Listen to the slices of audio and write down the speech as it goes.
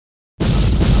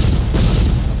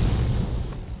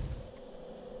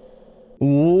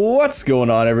What's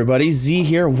going on, everybody? Z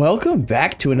here. Welcome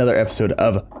back to another episode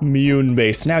of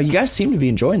Mewnbase. Now, you guys seem to be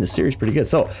enjoying this series pretty good,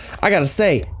 so I gotta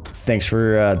say, thanks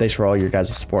for all your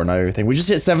guys' support and everything. We just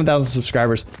hit 7,000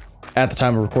 subscribers at the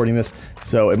time of recording this,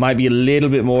 so it might be a little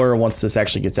bit more once this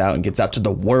actually gets out and gets out to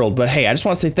the world. But hey, I just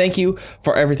want to say thank you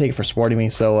for everything, for supporting me.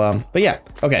 So, but yeah,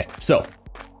 okay. So,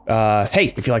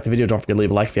 hey, if you like the video, don't forget to leave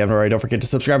a like. If you haven't already, don't forget to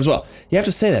subscribe as well. You have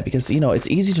to say that because, you know, it's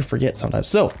easy to forget sometimes.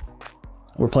 So,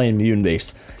 we're playing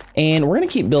Mewnbase, and we're gonna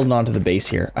keep building onto the base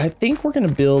here. I think we're gonna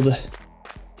build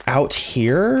out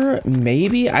here,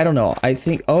 maybe? I don't know. I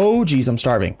think, oh geez, I'm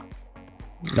starving.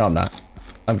 No, I'm not.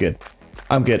 I'm good.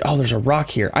 I'm good. Oh, there's a rock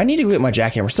here. I need to go get my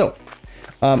jackhammer. So,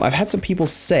 I've had some people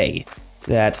say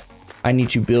that I need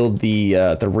to build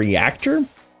the reactor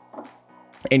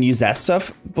and use that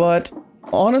stuff, but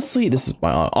honestly, this is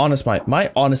my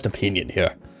honest opinion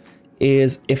here.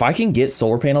 Is if I can get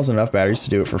solar panels and enough batteries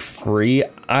to do it for free,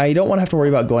 I don't want to have to worry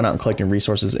about going out and collecting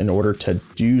resources in order to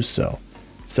do so.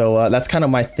 So that's kind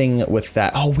of my thing with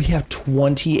that. Oh, we have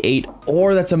 28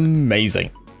 ore. That's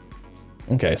amazing.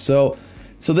 Okay, so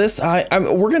this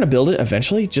we're gonna build it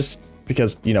eventually, just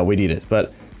because, you know, we need it.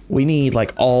 But we need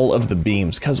like all of the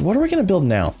beams, because what are we gonna build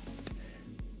now?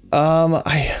 I'm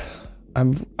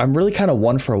really kind of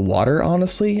one for water,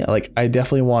 honestly. Like I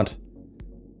definitely want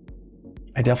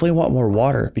more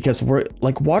water, because we're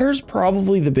like, water is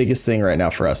probably the biggest thing right now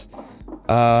for us.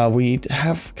 We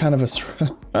have kind of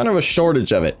a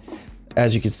shortage of it,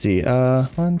 as you can see.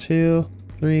 1, 2,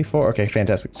 3, 4. Okay,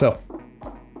 fantastic. So,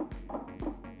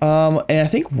 and I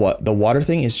think the water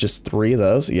thing is just 3 of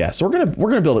those. Yeah, so we're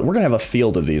gonna build it. We're gonna have a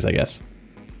field of these, I guess.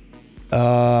 But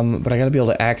I gotta be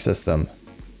able to access them.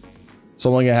 So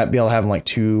I'm only gonna be able to have them like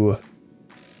too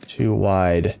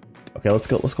wide. Okay, let's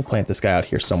go plant this guy out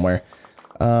here somewhere.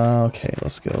 Okay,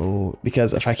 let's go,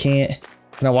 because if I can't,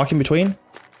 can I walk in between?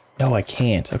 No, I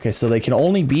can't. Okay, so they're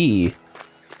only gonna be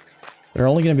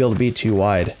able to be 2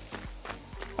 wide.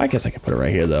 I guess I could put it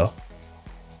right here though.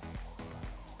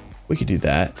 We could do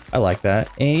that. I like that.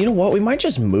 And you know what? We might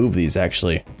just move these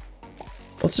actually.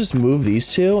 Let's just move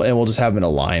these 2 and we'll just have them in a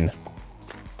line.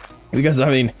 Because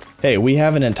I mean, hey, we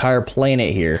have an entire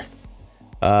planet here.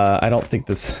 I don't think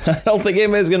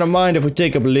anybody's gonna mind if we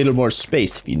take up a little more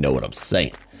space, if you know what I'm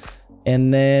saying.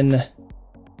 And then,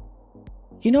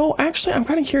 you know, actually, I'm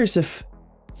kind of curious if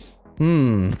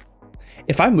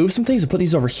I move some things and put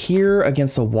these over here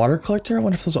against the water collector, I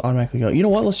wonder if those will automatically go. You know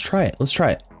what? Let's try it. Let's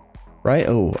try it. Right?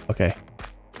 Oh, okay.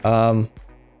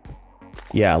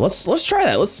 Yeah, let's try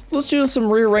that. Let's do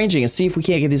some rearranging and see if we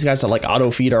can't get these guys to like auto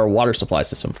feed our water supply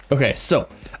system. Okay, so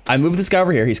I moved this guy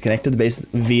over here. He's connected to the base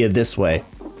via this way.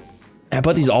 I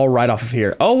put these all right off of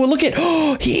here. Oh, well, look at,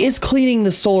 oh, he is cleaning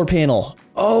the solar panel.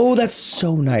 Oh, that's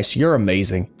so nice. You're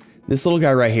amazing. This little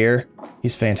guy right here,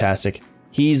 he's fantastic.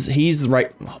 He's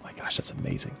right. Oh my gosh, that's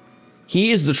amazing.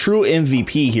 He is the true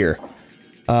MVP here.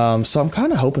 So I'm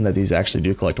kind of hoping that these actually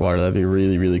do collect water. That'd be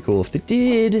really, really cool if they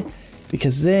did,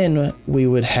 because then we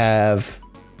would have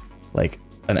like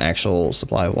an actual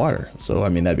supply of water. So, I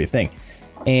mean, that'd be a thing.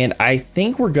 And I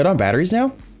think we're good on batteries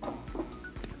now.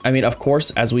 I mean, of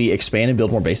course, as we expand and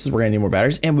build more bases, we're gonna need more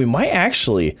batteries, and we may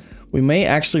actually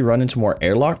run into more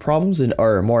airlock problems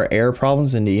or more air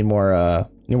problems and need more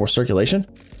circulation.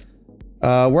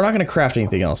 We're not gonna craft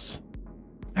anything else.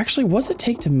 Actually, what's it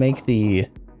take to make the?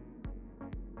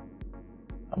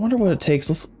 I wonder what it takes.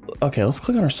 Let's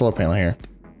click on our solar panel here.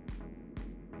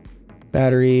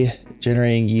 Battery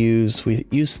generating use. We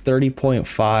use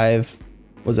 30.5.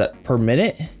 Was that per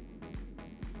minute?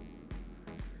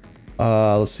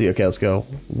 Let's see. Okay, let's go.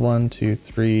 1, 2,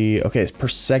 3. Okay, it's per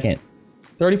second.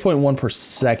 30.1 per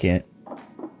second.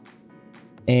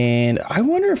 And I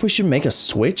wonder if we should make a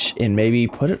switch and maybe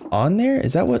put it on there.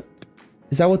 Is that what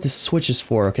this switch is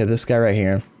for? Okay, this guy right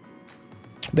here.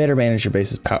 Better manage your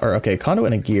base's power. Okay,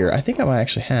 conduit and a gear. I think I might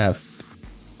actually have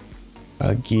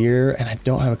a gear, and I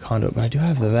don't have a conduit, but I do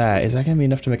have that. Is that gonna be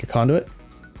enough to make a conduit?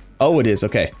 Oh, it is.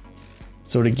 Okay.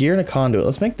 So with a gear and a conduit,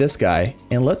 let's make this guy,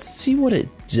 and let's see what it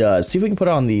does. See if we can put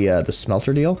it on the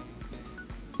smelter deal,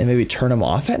 and maybe turn him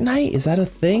off at night. Is that a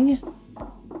thing?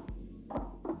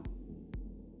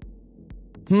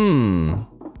 I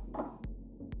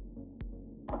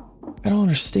don't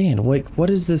understand. Like, what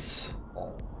is this?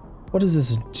 What does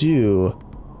this do?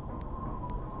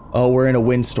 Oh, we're in a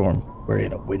windstorm. We're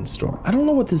in a windstorm. I don't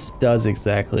know what this does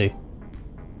exactly.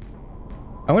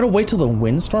 I'm gonna wait till the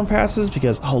windstorm passes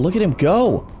because, oh, look at him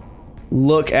go.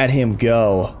 Look at him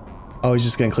go. Oh, he's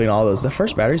just gonna clean all those. The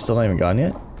first battery's still not even gone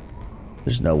yet.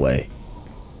 There's no way.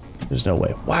 There's no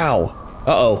way. Wow.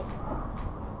 Uh-oh.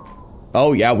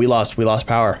 Oh yeah, we lost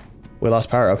power. We lost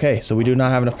power. Okay, so we do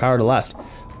not have enough power to last.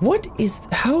 What is,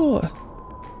 how?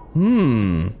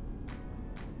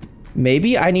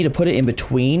 Maybe I need to put it in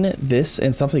between this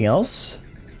and something else?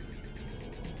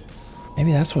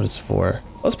 Maybe that's what it's for.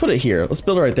 Let's put it here. Let's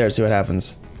build it right there, see what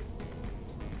happens.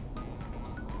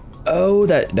 Oh,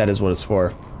 that is what it's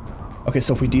for. Okay,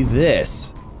 so if we do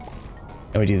this,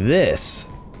 and we do this,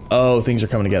 oh, things are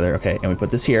coming together. Okay, and we put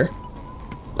this here,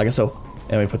 like so,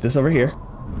 and we put this over here,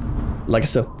 like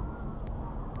so.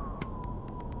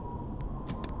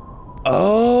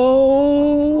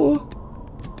 Oh,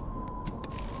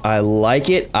 I like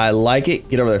it. I like it.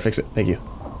 Get over there, fix it. Thank you.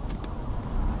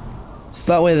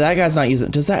 So that way that guy's not using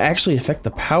it. Does that actually affect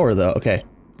the power though? Okay,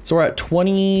 so we're at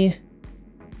 20.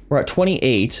 We're at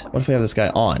 28. What if we have this guy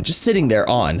on? Just sitting there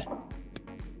on.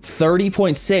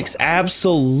 30.6,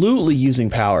 absolutely using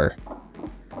power.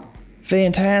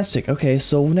 Fantastic. Okay,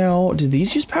 so now, do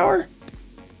these use power?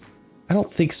 I don't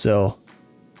think so.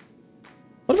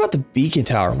 What about the beacon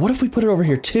tower? What if we put it over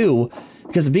here too?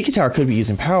 Because the beacon tower could be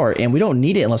using power and we don't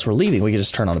need it unless we're leaving. We can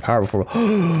just turn on the power before we...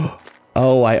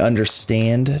 Oh, I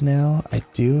understand now. I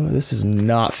do. This is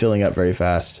not filling up very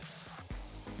fast.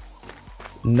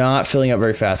 Not filling up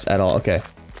very fast at all. Okay.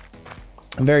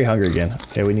 I'm very hungry again.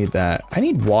 Okay, we need that. I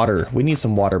need water. We need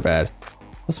some water bad.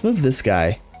 Let's move this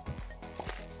guy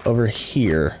over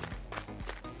here.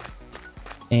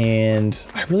 And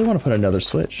I really want to put another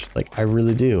switch. Like, I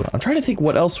really do. I'm trying to think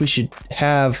what else we should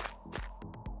have.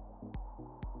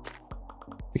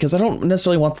 Because I don't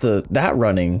necessarily want that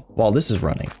running while this is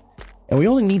running. And we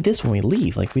only need this when we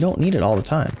leave. Like, we don't need it all the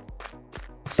time.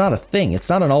 It's not a thing. It's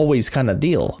not an always kind of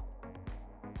deal.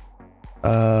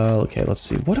 Okay, let's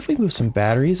see. What if we move some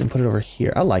batteries and put it over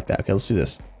here? I like that. Okay, let's do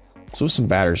this. Let's move some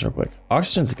batteries real quick.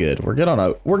 Oxygen's good. We're good on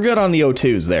the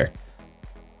O2s there.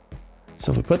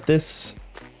 So if we put this,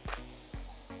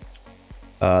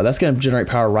 that's gonna generate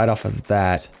power right off of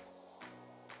that.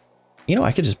 You know,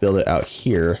 I could just build it out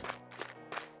here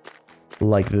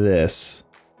like this.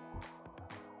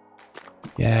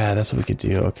 Yeah, that's what we could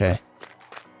do. Okay.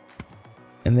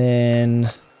 And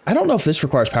then I don't know if this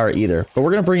requires power either, but we're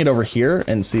gonna bring it over here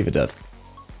and see if it does.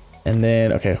 And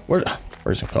then, okay, we're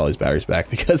just gonna put all these batteries back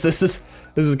because this is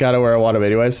kind of where I want them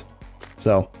anyways.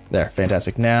 So there,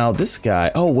 fantastic. Now this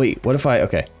guy, oh wait, what if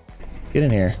okay, get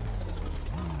in here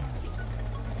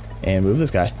and move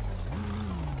this guy.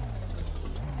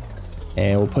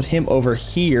 And we'll put him over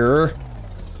here.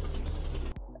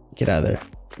 Get out of there.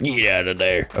 Get out of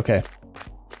there. Okay.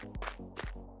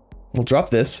 We'll drop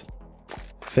this.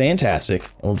 Fantastic.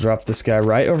 And we'll drop this guy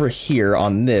right over here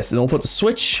on this. And then we'll put the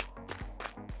switch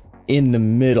in the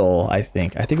middle, I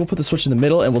think. I think we'll put the switch in the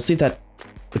middle and we'll see if that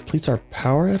depletes our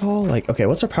power at all. Like, okay,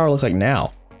 what's our power look like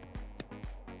now?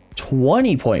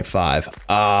 20.5.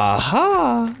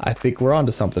 Aha! I think we're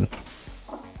onto something.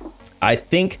 I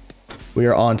think we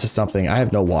are onto something. I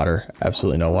have no water.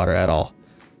 Absolutely no water at all.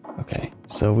 Okay,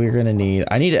 so we're gonna need,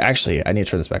 I need to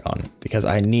turn this back on because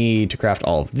I need to craft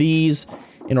all of these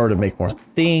in order to make more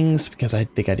things because I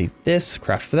think I need this,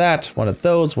 craft that, one of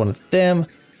those, one of them,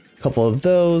 a couple of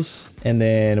those, and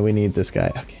then we need this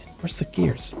guy. Okay, where's the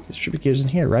gears? There should be gears in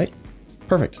here, right?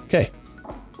 Perfect, okay.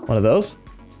 One of those,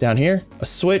 down here, a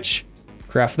switch,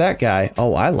 craft that guy.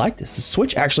 Oh, I like this. The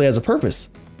switch actually has a purpose.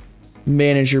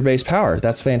 Manage your base power,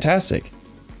 that's fantastic.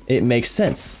 It makes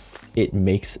sense. It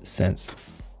makes sense.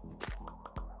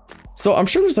 So I'm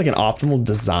sure there's like an optimal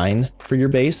design for your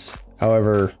base.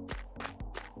 However,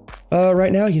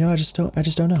 right now, you know, I just don't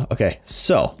know. Okay,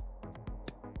 so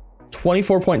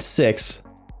 24.6.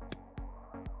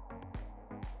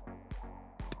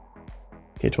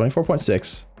 Okay,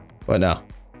 24.6. What now?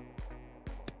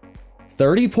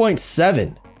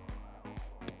 30.7.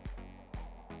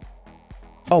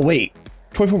 Oh wait,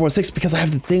 24.6 because I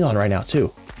have the thing on right now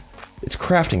too. It's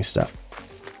crafting stuff.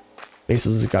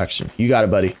 Basis of action. You got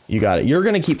it, buddy. You got it. You're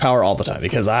gonna keep power all the time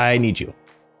because I need you.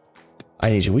 I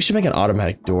need you. We should make an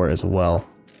automatic door as well.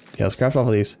 Okay, let's craft off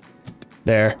of these.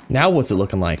 There. Now what's it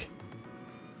looking like?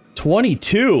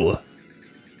 22.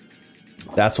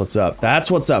 That's what's up.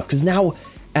 That's what's up. Because now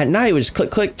at night we just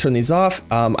click, click, turn these off.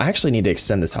 I actually need to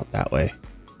extend this out that way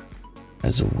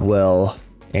as well.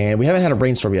 And we haven't had a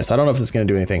brainstorm yet, so I don't know if this is gonna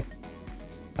do anything.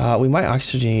 We might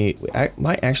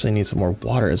actually need some more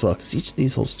water as well, because each of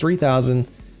these holds 3,000.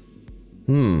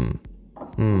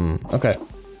 Okay.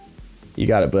 You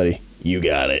got it, buddy. You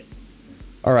got it.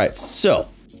 All right, so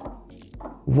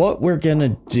what we're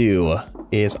gonna do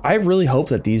is I really hope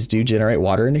that these do generate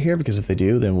water into here, because if they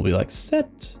do, then we'll be like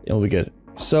set and we'll be good.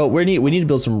 So we need to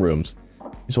build some rooms.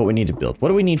 Is what we need to build. What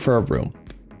do we need for a room?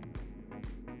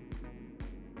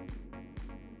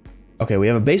 Okay, we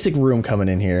have a basic room coming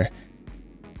in here.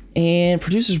 And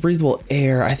produces breathable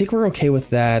air. I think we're okay with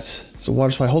that. So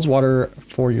water supply holds water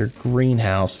for your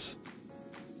greenhouse.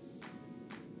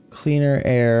 Cleaner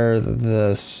air,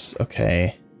 this,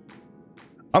 okay.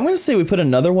 I'm gonna say we put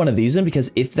another one of these in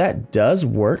because if that does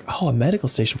work, oh, a medical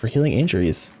station for healing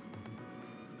injuries.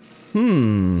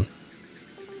 That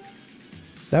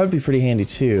would be pretty handy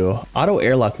too. Auto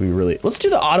airlock would be really, let's do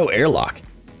the auto airlock.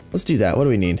 Let's do that, what do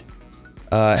we need?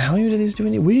 How many of these do we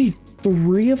need? We need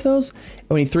 3 of those, and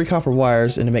we need 3 copper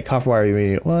wires, and to make copper wire, we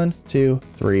need 1, 2,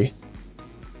 3.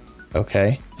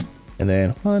 Okay, and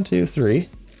then 1, 2, 3.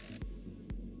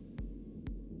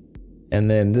 And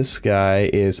then this guy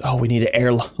is, oh, we need an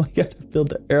airlock. We got to build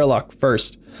the airlock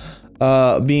first.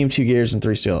 Beam, 2 gears, and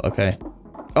 3 steel, okay.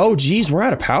 Oh, geez, we're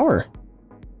out of power.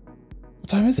 What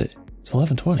time is it? It's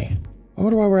 11:20. I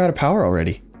wonder why we're out of power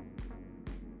already.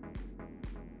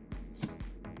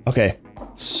 Okay.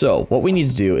 So, what we need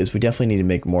to do is we definitely need to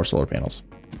make more solar panels.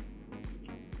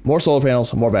 More solar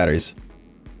panels, more batteries.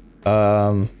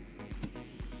 But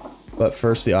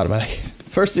first the automatic.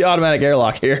 First the automatic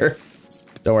airlock here.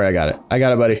 Don't worry, I got it. I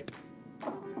got it, buddy.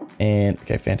 And,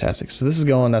 okay, fantastic. So this is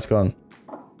going, that's going.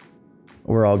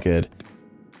 We're all good.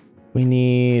 We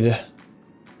need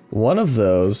 1 of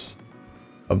those,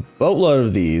 a boatload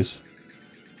of these,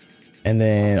 and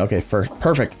then, okay,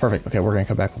 perfect. Okay, we're gonna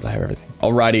come back once I have everything.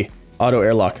 Alrighty. Auto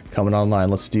airlock coming online.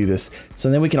 Let's do this.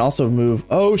 So then we can also move.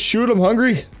 Oh shoot, I'm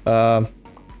hungry.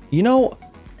 You know,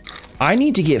 I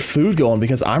need to get food going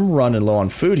because I'm running low on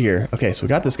food here. Okay, so we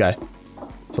got this guy.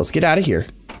 So let's get out of here.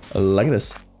 Like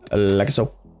this. Like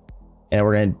so. And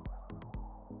we're gonna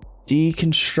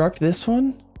deconstruct this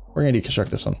one. We're gonna deconstruct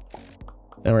this one.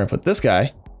 And we're gonna put this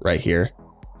guy right here.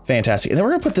 Fantastic. And then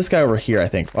we're gonna put this guy over here, I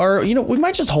think. Or, you know, we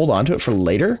might just hold on to it for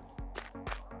later.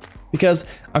 Because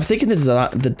I'm thinking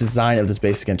the design of this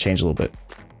base is gonna change a little bit.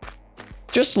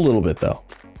 Just a little bit though.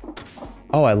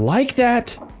 Oh, I like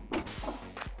that.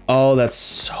 Oh, that's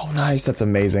so nice. That's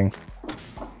amazing.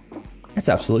 That's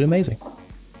absolutely amazing.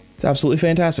 It's absolutely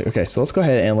fantastic. Okay, so let's go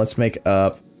ahead and let's make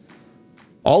up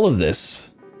all of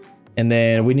this. And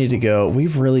then we need to go, we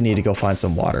really need to go find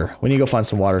some water. We need to go find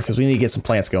some water because we need to get some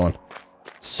plants going.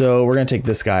 So we're gonna take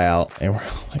this guy out and we're,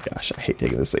 oh my gosh, I hate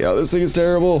taking this thing out. This thing is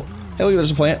terrible. Hey, look,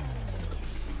 there's a plant.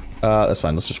 That's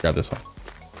fine. Let's just grab this one.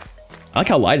 I like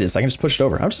how light it is. I can just push it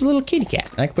over. I'm just a little kitty cat.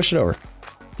 And I can push it over.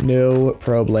 No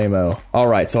problemo. All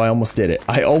right, so I almost did it.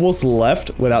 I almost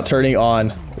left without turning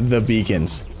on the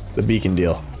beacons. The beacon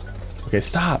deal. Okay,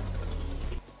 stop.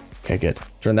 Okay, good.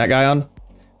 Turn that guy on.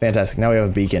 Fantastic. Now we have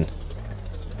a beacon.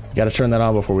 You gotta turn that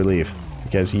on before we leave.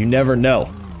 Because you never know.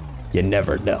 You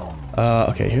never know.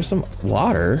 Okay, here's some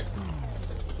water.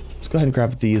 Let's go ahead and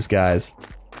grab these guys.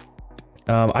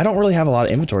 I don't really have a lot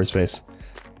of inventory space.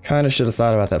 Kind of should have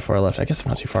thought about that before I left. I guess I'm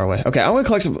not too far away. Okay, I'm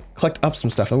gonna collect up some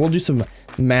stuff, and we'll do some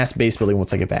mass base building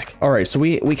once I get back. All right, so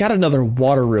we got another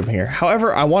water room here.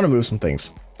 However, I want to move some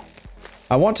things.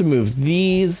 I want to move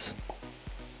these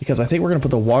because I think we're gonna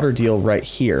put the water deal right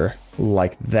here,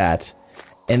 like that.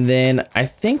 And then I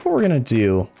think what we're gonna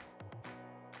do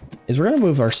is we're gonna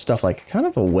move our stuff like kind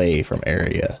of away from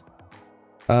area.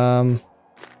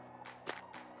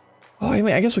 Oh, I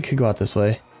mean, I guess we could go out this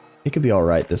way. It could be all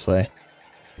right this way.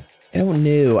 I don't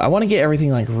know. I want to get everything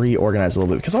like reorganized a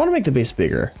little bit because I want to make the base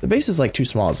bigger. The base is like too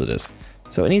small as it is.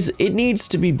 So it needs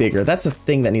to be bigger. That's the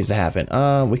thing that needs to happen.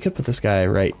 We could put this guy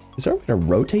right. Is there a way to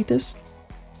rotate this?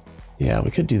 Yeah,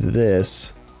 we could do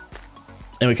this.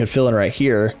 And we could fill in right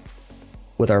here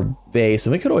with our base.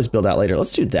 And we could always build out later.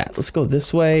 Let's do that. Let's go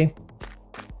this way.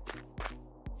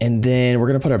 And then we're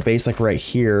going to put our base like right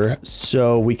here.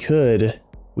 So we could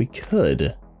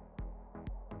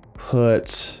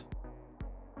put,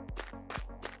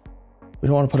 we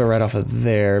don't want to put it right off of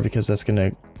there because that's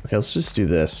gonna, okay, let's just do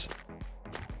this.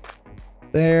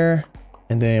 There,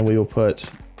 and then we will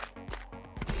put,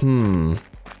 because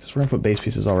we're gonna put base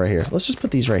pieces all right here. Let's just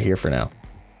put these right here for now.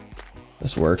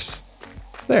 This works.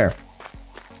 There.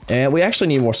 And we actually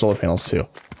need more solar panels too.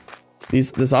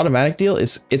 This automatic deal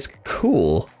it's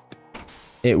cool.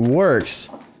 It works.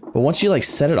 But once you like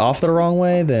set it off the wrong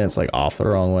way, then it's like off the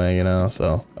wrong way, you know?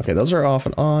 So, okay, those are off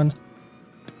and on.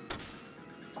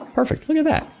 Perfect, look at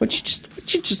that. Would you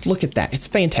just look at that? It's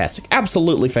fantastic,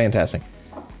 absolutely fantastic.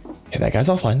 Okay, that guy's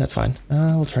offline, that's fine.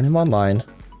 We'll turn him online.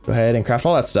 Go ahead and craft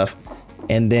all that stuff.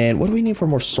 And then what do we need for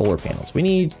more solar panels? We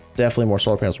need definitely more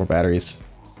solar panels, more batteries.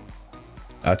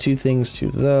 2 things, 2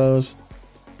 of those.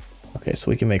 Okay, so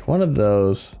we can make 1 of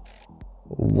those,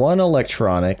 1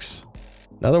 electronics,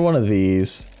 another 1 of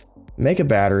these. Make a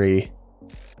battery.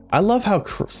 I love how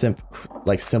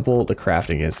simple the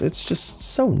crafting is. It's just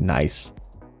so nice.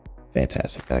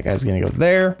 Fantastic. That guy's gonna go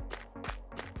there.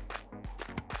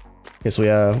 Okay, so we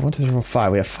have 1, 2, 3, 4,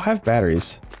 5. We have 5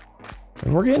 batteries.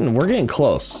 We're getting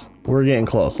close. We're getting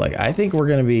close. Like, I think we're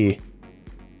gonna be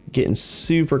getting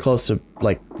super close to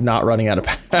like not running out of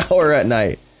power at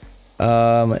night.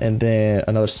 And then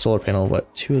another solar panel.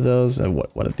 What? 2 of those, and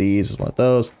what? One of these is one of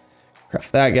those.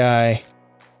 Craft that guy.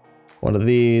 One of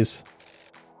these.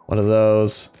 One of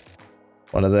those.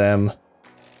 One of them.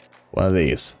 One of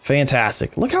these.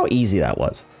 Fantastic. Look how easy that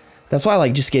was. That's why I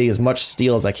like just getting as much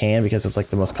steel as I can, because it's like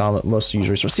the most used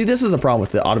resource. See, this is a problem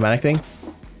with the automatic thing.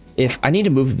 If I need to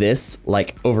move this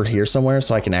like over here somewhere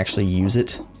so I can actually use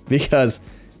it, because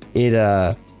it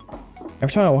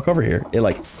every time I walk over here, it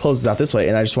like closes out this way,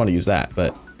 and I just want to use that.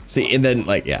 But see, and then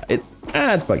like, yeah, it's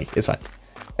buggy. It's fine.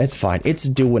 It's fine. It's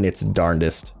doing its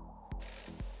darndest.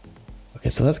 Okay,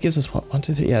 so that gives us what, 1,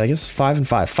 2, 3. Yeah, that gives us 5 and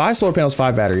 5. 5 solar panels,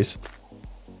 5 batteries.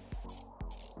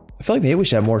 I feel like maybe we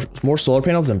should have more solar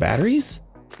panels than batteries.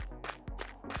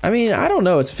 I mean, I don't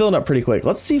know. It's filling up pretty quick.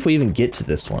 Let's see if we even get to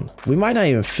this one. We might not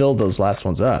even fill those last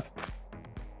ones up.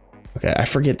 Okay, I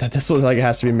forget that this one like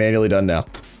has to be manually done now.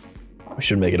 We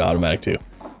should make it automatic too.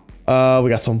 We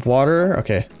got some water.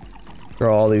 Okay,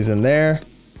 throw all these in there.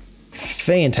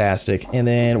 Fantastic. And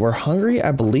then we're hungry.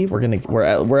 I believe we're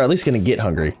at least gonna get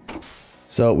hungry.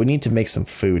 So we need to make some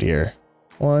food here.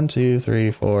 1, 2,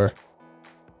 3, 4.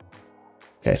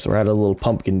 Okay, so we're at a little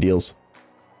pumpkin deals.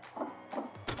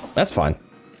 That's fine.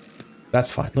 That's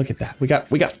fine. Look at that. We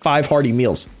got 5 hearty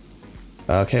meals.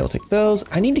 Okay, we'll take those.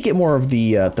 I need to get more of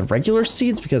the regular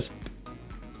seeds because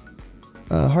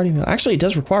hearty meal. Actually, it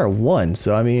does require 1,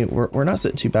 so I mean we're not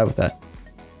sitting too bad with that.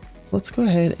 Let's go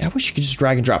ahead. I wish you could just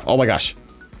drag and drop. Oh my gosh.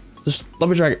 Just let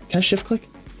me drag it. Can I shift click?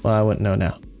 Well, I wouldn't know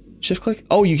now. Shift click?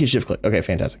 Oh, you can shift click. Okay,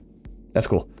 fantastic. That's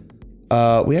cool.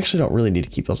 We actually don't really need to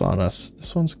keep those on us.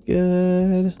 This one's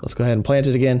good. Let's go ahead and plant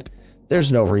it again.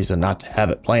 There's no reason not to have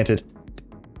it planted.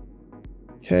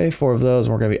 Okay, 4 of those,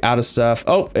 and we're gonna be out of stuff.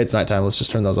 Oh, it's nighttime. Let's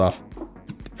just turn those off.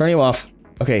 Turn you off.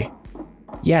 Okay.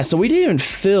 Yeah, so we didn't even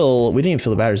fill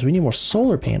the batteries. We need more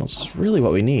solar panels. It's really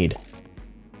what we need.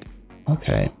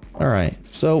 Okay. All right.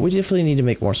 So we definitely need to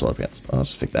make more solar panels. I'll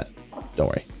just fix that. Don't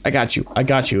worry. I got you. I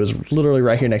got you. It was literally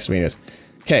right here next to me.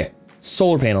 Okay.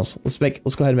 Solar panels. Let's go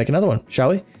ahead and make another one, shall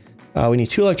we? We need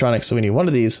 2 electronics, so we need 1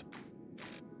 of these.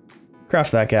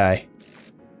 Craft that guy.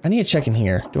 I need to check in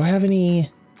here. Do I have any?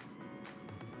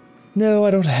 No, I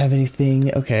don't have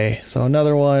anything. Okay, so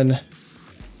another one.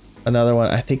 Another one.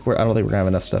 I don't think we're gonna have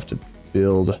enough stuff to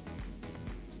build.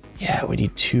 Yeah, we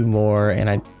need 2 more, and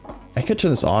I could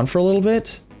turn this on for a little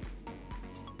bit.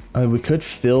 I mean, we could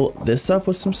fill this up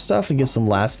with some stuff and get some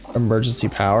last emergency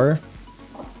power.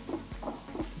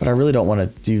 But I really don't want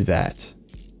to do that.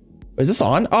 Is this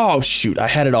on? Oh, shoot. I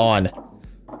had it on.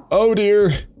 Oh,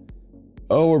 dear.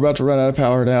 Oh, we're about to run out of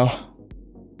power now.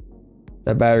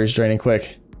 That battery's draining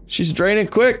quick. She's draining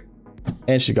quick.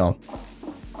 And she's gone.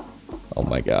 Oh,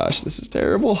 my gosh. This is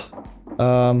terrible.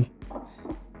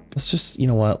 Let's just, you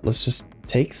know what? Let's just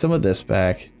take some of this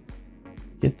back.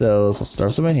 Get those. Let's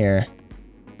throw some in here.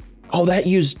 Oh, that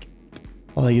used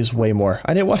way more.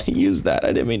 I didn't want to use that. I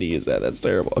didn't mean to use that. That's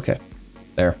terrible. Okay.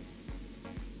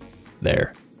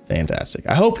 There. Fantastic.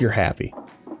 I hope you're happy.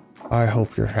 I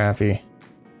hope you're happy.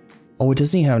 Oh, it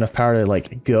doesn't even have enough power to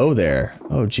like go there.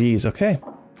 Oh, geez. Okay.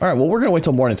 All right. Well, we're going to wait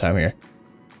till morning time here.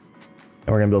 And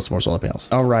we're going to build some more solar panels.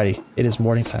 Alrighty. It is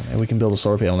morning time and we can build a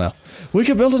solar panel now. We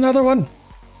can build another one.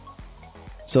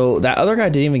 So that other guy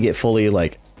didn't even get fully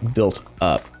like built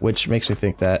up, which makes me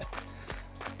think that,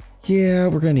 yeah,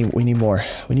 we need more.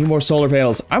 We need more solar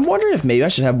panels. I'm wondering if maybe I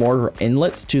should have more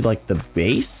inlets to like the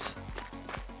base.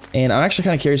 And I'm actually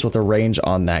kind of curious what the range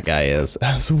on that guy is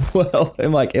as well.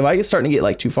 I'm like, am I starting to get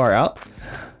like too far out?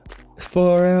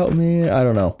 Far out, man. I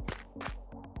don't know.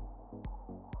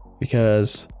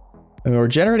 Because I mean, we're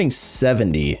generating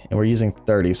 70 and we're using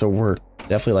 30, so we're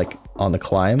definitely like on the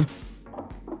climb.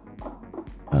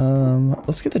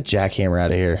 Let's get the jackhammer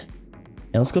out of here.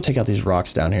 And let's go take out these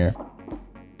rocks down here.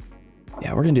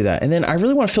 Yeah, we're gonna do that. And then I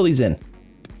really want to fill these in.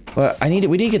 But we need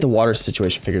to get the water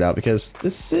situation figured out because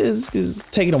this is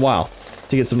taking a while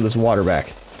to get some of this water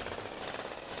back.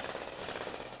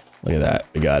 Look at that.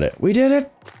 We got it. We did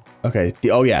it. Okay.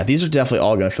 Oh yeah, these are definitely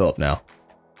all gonna fill up now.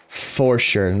 For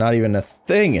sure. Not even a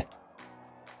thing.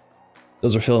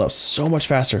 Those are filling up so much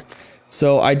faster.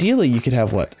 So ideally you could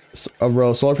have what? A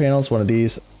row of solar panels, one of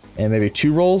these, and maybe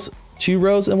 2 rows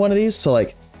in one of these. So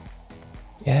like,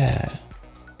 yeah.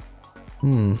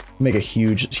 Make a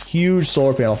huge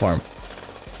solar panel farm.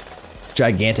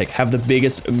 Gigantic. Have the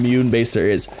biggest immune base there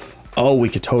is. Oh, we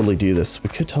could totally do this. We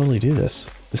could totally do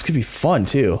this. This could be fun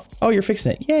too. Oh, you're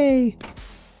fixing it. Yay.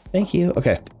 Thank you.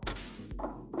 Okay.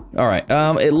 All right.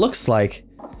 It looks like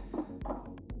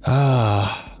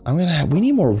We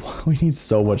need more, we need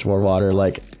so much more water.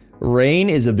 Like, rain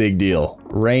is a big deal.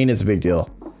 Rain is a big deal.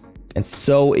 And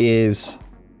so is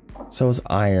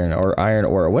iron or iron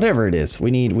ore, whatever it is.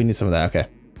 We need some of that. Okay.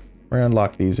 We're gonna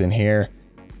lock these in here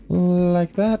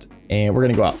like that. And we're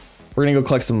gonna go out. We're gonna go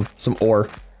collect some ore.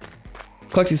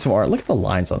 Collecting some ore. Look at the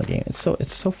lines on the game. It's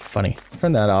so funny.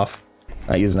 Turn that off.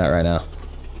 Not using that right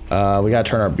now. We gotta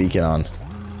turn our beacon on.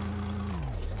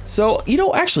 So, you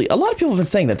know, actually, a lot of people have been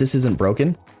saying that this isn't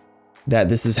broken. That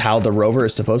this is how the rover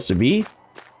is supposed to be.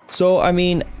 So, I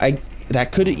mean,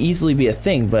 that could easily be a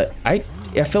thing, but I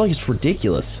feel like it's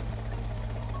ridiculous.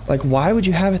 Like, why would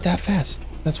you have it that fast?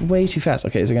 That's way too fast.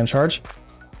 Okay, is it gonna charge?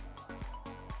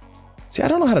 See, I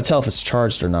don't know how to tell if it's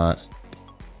charged or not.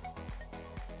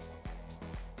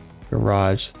 The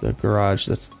garage,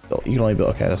 you can only build,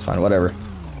 okay, that's fine, whatever.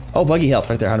 Oh, buggy health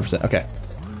right there, 100%, okay.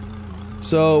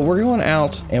 So we're going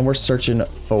out and we're searching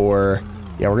for,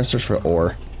 yeah, we're gonna search for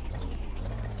ore.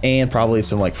 And probably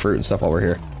some like fruit and stuff while we're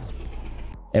here.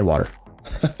 And water.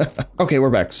 Okay, we're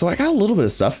back. So I got a little bit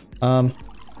of stuff. I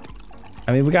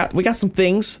mean, we got some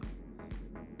things.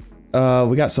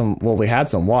 We got some, well, we had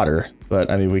some water, but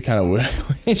I mean, we kind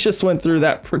of, we just went through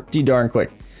that pretty darn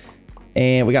quick.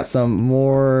 And we got some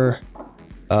more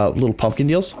little pumpkin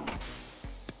deals.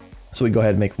 So we go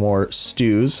ahead and make more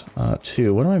stews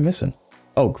too. What am I missing?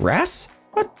 Oh, grass?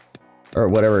 What? Or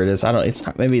whatever it is. I don't know. It's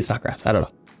not, maybe it's not grass. I don't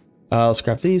know. Let's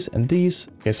grab these and these.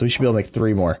 Okay, so we should be able to make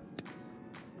 3 more.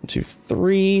 1, 2,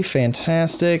 3.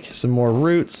 Fantastic. Some more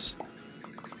roots.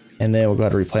 And then we'll go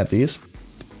ahead and replant these.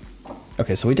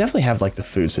 Okay, so we definitely have like the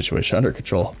food situation under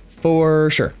control. For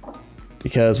sure.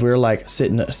 Because we're like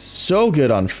sitting so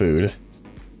good on food.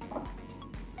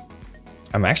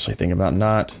 I'm actually thinking about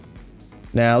not.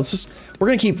 Now we're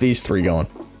gonna keep these 3 going.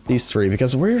 These 3,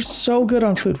 because we're so good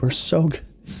on food. We're so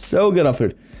good on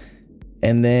food.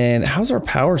 And then how's our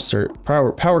power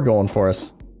going for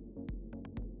us?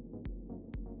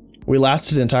 We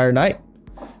lasted an entire night.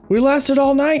 We lasted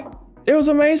all night. It was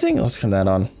amazing. Let's turn that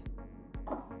on.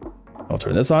 I'll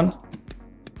turn this on.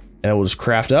 And we'll just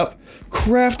craft up.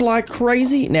 Craft like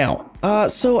crazy. Now,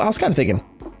 so I was kind of thinking,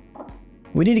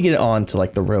 we need to get it on to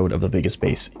like the road of the biggest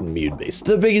base in Mewnbase.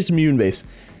 The biggest Mewnbase.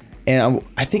 And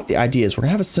I think the idea is we're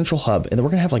gonna have a central hub and then we're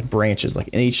gonna have like branches like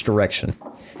in each direction.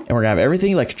 And we're gonna have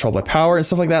everything like controlled by power and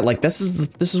stuff like that. Like this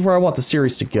is where I want the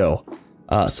series to go.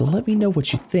 So let me know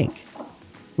what you think.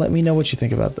 Let me know what you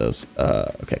think about those.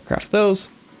 Okay, craft those.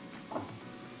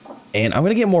 And I'm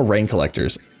gonna get more rain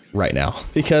collectors right now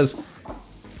because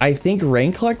I think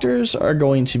rain collectors are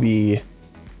going to be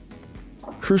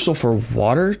crucial for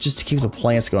water just to keep the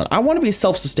plants going. I want to be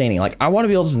self-sustaining. Like I want to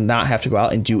be able to not have to go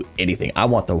out and do anything. I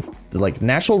want the like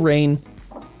natural rain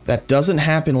that doesn't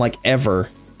happen like ever.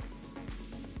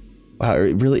 Wow,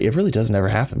 it really does never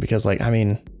happen because like, I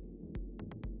mean,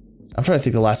 I'm trying to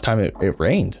think the last time it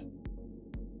rained.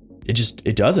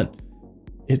 It doesn't.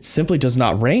 It simply does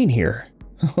not rain here.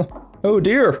 Oh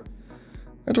dear.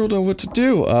 I don't know what to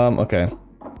do. Okay.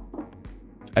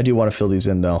 I do want to fill these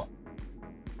in though.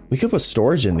 We could put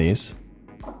storage in these.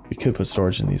 We could put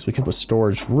storage in these. We could put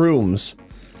storage rooms.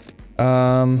 We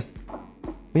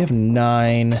have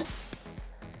 9.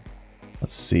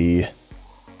 Let's see.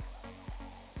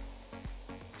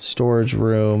 Storage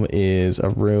room is a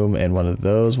room and one of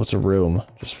those. What's a room?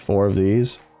 Just 4 of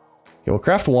these. Okay, we'll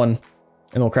craft 1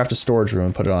 and we'll craft a storage room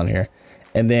and put it on here.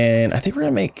 And then I think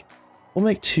we'll make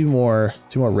 2 more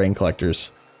rain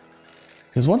collectors.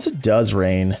 Because once it does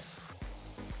rain,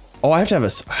 oh, I have to have a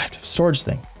storage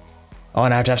thing. Oh,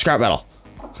 and I have to have scrap metal.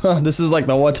 This is like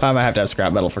the one time I have to have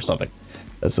scrap metal for something.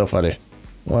 That's so funny.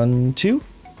 1, 2,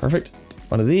 perfect.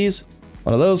 1 of these,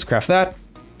 1 of those, craft that.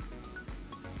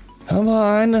 Come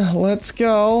on, let's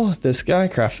go. This guy,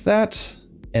 craft that.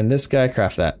 And this guy,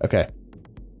 craft that. Okay.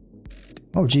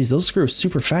 Oh, geez, those screw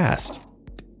super fast.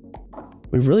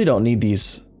 We really don't need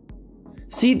these.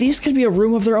 See, these could be a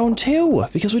room of their own too,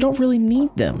 because we don't really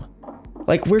need them.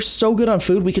 Like, we're so good on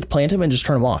food, we could plant them and just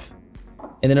turn them off.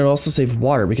 And then it'll also save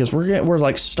water, because we're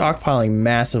like stockpiling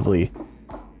massively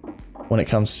when it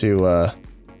comes to,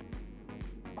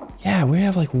 yeah, we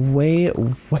have like way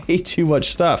too much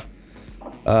stuff.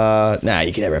 Nah,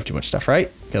 you can never have too much stuff, right?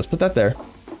 Okay, let's put that there.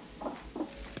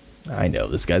 I know,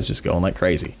 this guy's just going like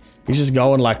crazy. He's just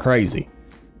going like crazy.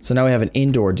 So now we have an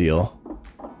indoor deal.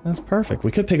 That's perfect.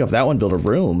 We could pick up that one, build a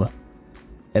room,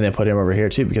 and then put him over here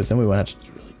too, because then we won't have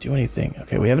to really do anything.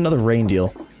 Okay, we have another rain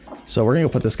deal. So we're gonna go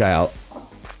put this guy out.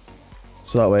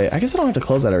 So that way, I guess I don't have to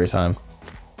close that every time.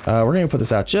 We're gonna put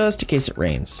this out just in case it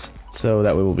rains. So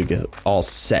that way we'll be all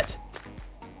set.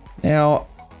 Now,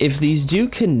 if these do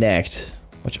connect,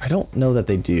 which I don't know that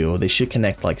they do. They should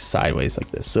connect like sideways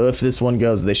like this. So if this one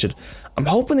goes, they should, I'm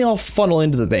hoping they all funnel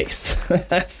into the base.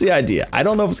 That's the idea. I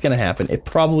don't know if it's gonna happen. It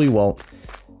probably won't,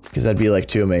 because that'd be like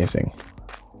too amazing.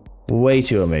 Way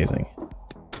too amazing.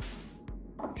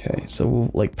 Okay,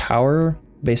 so like power,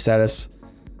 base status.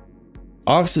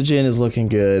 Oxygen is looking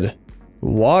good.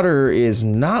 Water is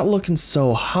not looking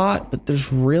so hot, but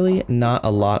there's really not a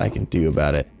lot I can do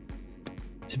about it.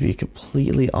 To be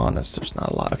completely honest, there's not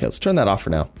a lot. Okay, let's turn that off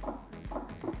for now.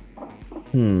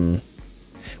 We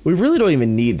really don't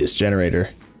even need this generator.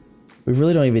 We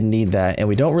really don't even need that, and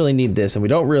we don't really need this, and we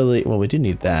don't really, well, we do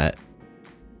need that.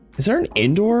 Is there an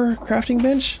indoor crafting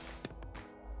bench?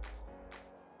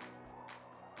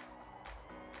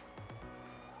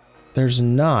 There's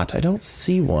not. I don't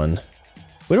see one.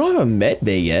 We don't have a med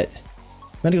bay yet.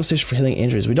 Medical station for healing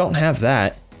injuries. We don't have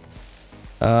that.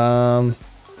 What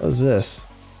is this?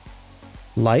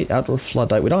 Light, outdoor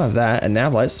floodlight. We don't have that. A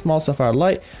nav light, small sapphire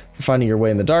light for finding your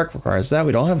way in the dark. Requires that.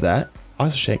 We don't have that.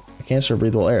 Oxygen, cancer,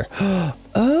 breathable air.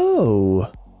 Oh.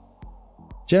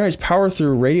 Generates power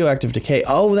through radioactive decay.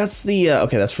 Oh, that's the,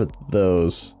 okay, that's for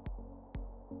those.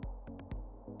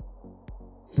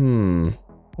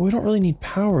 We don't really need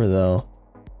power though.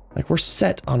 Like we're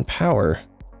set on power.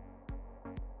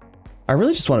 I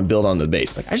really just want to build on the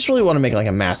base. Like I just really want to make like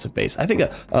a massive base. I think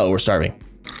that, oh, we're starving.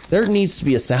 There needs to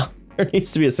be a sound. There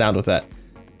needs to be a sound with that.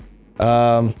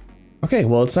 Okay,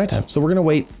 well it's nighttime. So we're gonna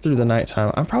wait through the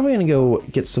nighttime. I'm probably gonna go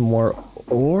get some more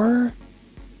ore.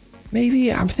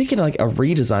 Maybe I'm thinking like a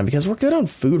redesign because we're good on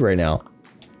food right now.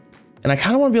 And I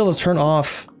kind of want to be able to turn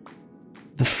off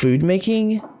the food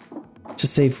making to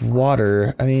save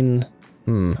water. I mean,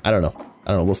 I don't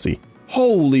know. We'll see.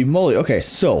 Holy moly. Okay,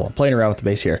 so I'm playing around with the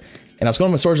base here. And I was going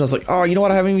to my storage. I was like, oh, you know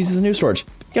what? I haven't used the new storage.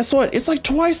 Guess what? It's like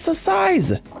twice the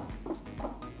size.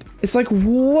 It's like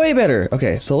way better.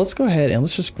 Okay, so let's go ahead and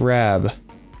let's just grab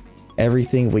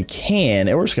everything we can.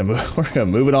 And we're just gonna move, we're gonna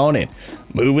move it on in.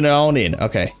 Moving it on in.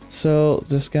 Okay, so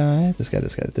this guy,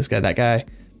 that guy.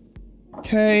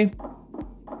 Okay.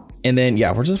 And then,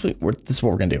 yeah, this is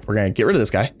what we're gonna do. We're gonna get rid of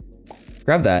this guy.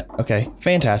 Grab that. Okay,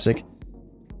 fantastic.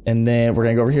 And then we're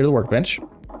gonna go over here to the workbench.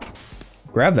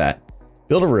 Grab that.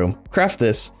 Build a room. Craft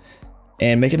this.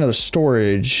 And make another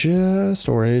storage room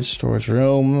right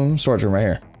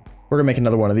here. We're gonna make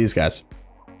another one of these guys.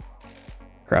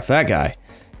 Craft that guy.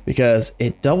 Because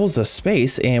it doubles the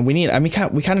space and we need, I mean,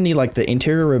 we kind of need like the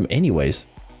interior room anyways.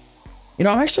 You know,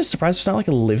 I'm actually surprised it's not like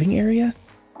a living area.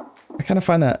 I kind of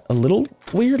find that a little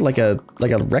weird, like a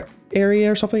rec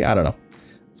area or something. I don't know.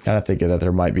 I was kind of thinking that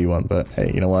there might be one, but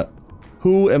hey, you know what?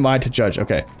 Who am I to judge?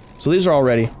 Okay, so these are all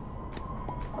ready.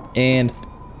 And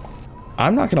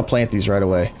I'm not gonna plant these right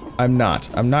away. I'm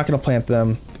not gonna plant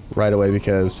them right away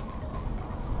because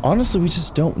honestly, we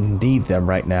just don't need them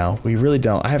right now. We really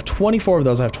don't. I have 24 of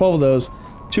those. I have 12 of those.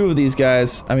 2 of these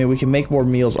guys. I mean, we can make more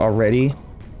meals already.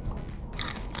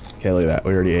 Okay, look at that.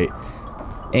 We already ate.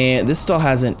 And this still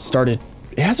hasn't started.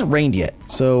 It hasn't rained yet.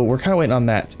 So we're kind of waiting on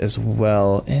that as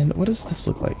well. And what does this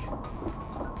look like?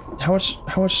 How much?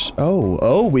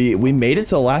 Oh, we made it to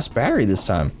the last battery this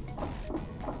time.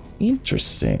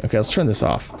 Interesting. Okay, let's turn this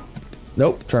off.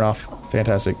 Nope, turn off.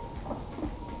 Fantastic.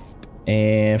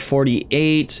 And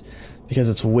 48 because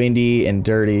it's windy and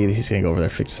dirty. He's gonna go over there,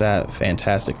 fix that.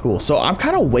 Fantastic, cool. So I'm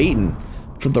kind of waiting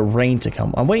for the rain to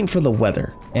come. I'm waiting for the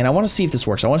weather, and I want to see if this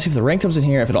works. I want to see if the rain comes in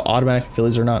here, if it'll automatically fill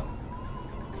these or not.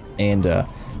 And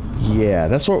yeah,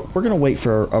 that's what we're gonna wait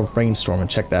for a rainstorm and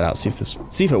check that out. See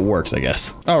if it works, I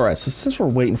guess. All right, so since we're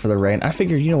waiting for the rain, I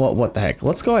figured, you know what the heck?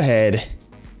 Let's go ahead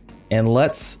and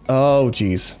let's. Oh,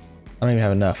 geez, I don't even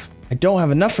have enough. I don't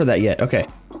have enough for that yet. Okay,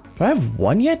 do I have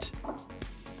one yet?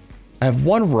 I have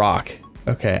 1 rock.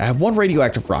 Okay, I have 1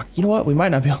 radioactive rock. You know what? We might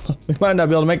not be able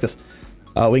to make this.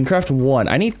 We can craft 1.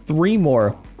 I need 3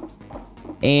 more.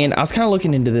 And I was kind of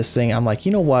looking into this thing. I'm like,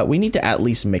 you know what? We need to at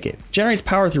least make it. Generates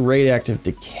power through radioactive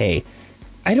decay.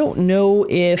 I don't know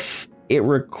if it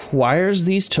requires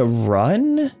these to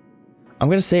run. I'm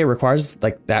gonna say it requires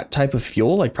like that type of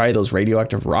fuel, like probably those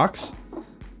radioactive rocks,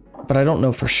 but I don't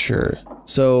know for sure.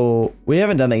 So we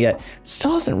haven't done that yet.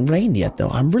 Still hasn't rained yet though.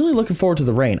 I'm really looking forward to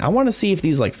the rain. I want to see if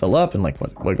these like fill up and like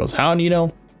what goes how, you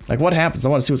know, like what happens. I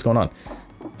want to see what's going on.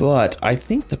 But I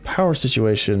think the power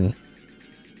situation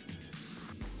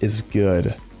is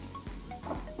good.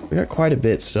 We got quite a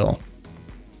bit still.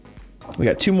 We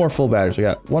got 2 more full batteries. We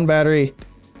got 1 battery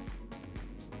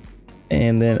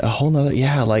and then a whole nother.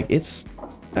 Yeah, like it's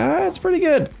pretty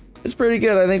good. It's pretty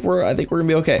good. I think we're gonna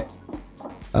be okay.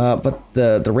 But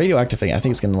the radioactive thing, I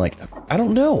think it's gonna like, I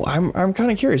don't know. I'm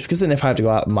kind of curious because then if I have to go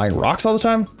out and mine rocks all the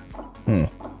time,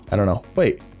 I don't know.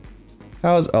 Wait,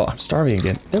 How's... Oh, I'm starving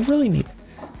again. There really need...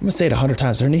 I'm gonna say it 100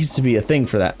 times. There needs to be a thing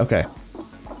for that. Okay.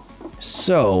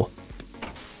 So...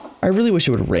 I really wish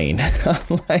it would rain.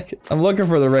 I'm looking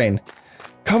for the rain.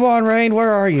 Come on, rain,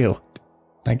 where are you?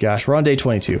 My gosh, we're on day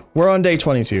 22. We're on day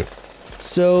 22.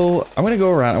 So, I'm gonna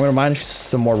go around. I'm gonna mine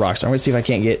some more rocks. I'm gonna see if I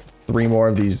can't get 3 more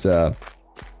of these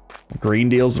green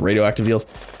deals, radioactive deals.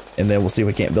 And then we'll see if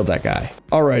we can't build that guy.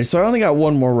 All right, so I only got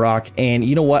 1 more rock, and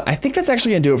you know what? I think that's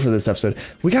actually gonna do it for this episode.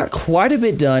 We got quite a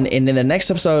bit done, and in the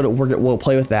next episode, we'll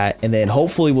play with that, and then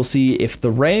hopefully we'll see if the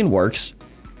rain works.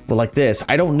 But like this,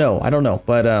 I don't know,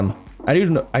 but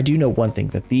I do know one thing,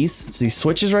 that these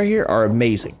switches right here are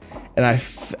amazing, and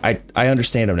I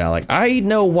understand them now. Like, I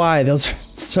know why those are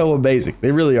so amazing.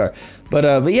 They really are.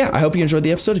 But yeah, I hope you enjoyed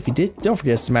the episode. If you did, don't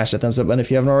forget to smash that thumbs up button. If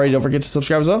you haven't already, don't forget to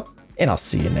subscribe as well, and I'll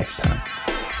see you next time.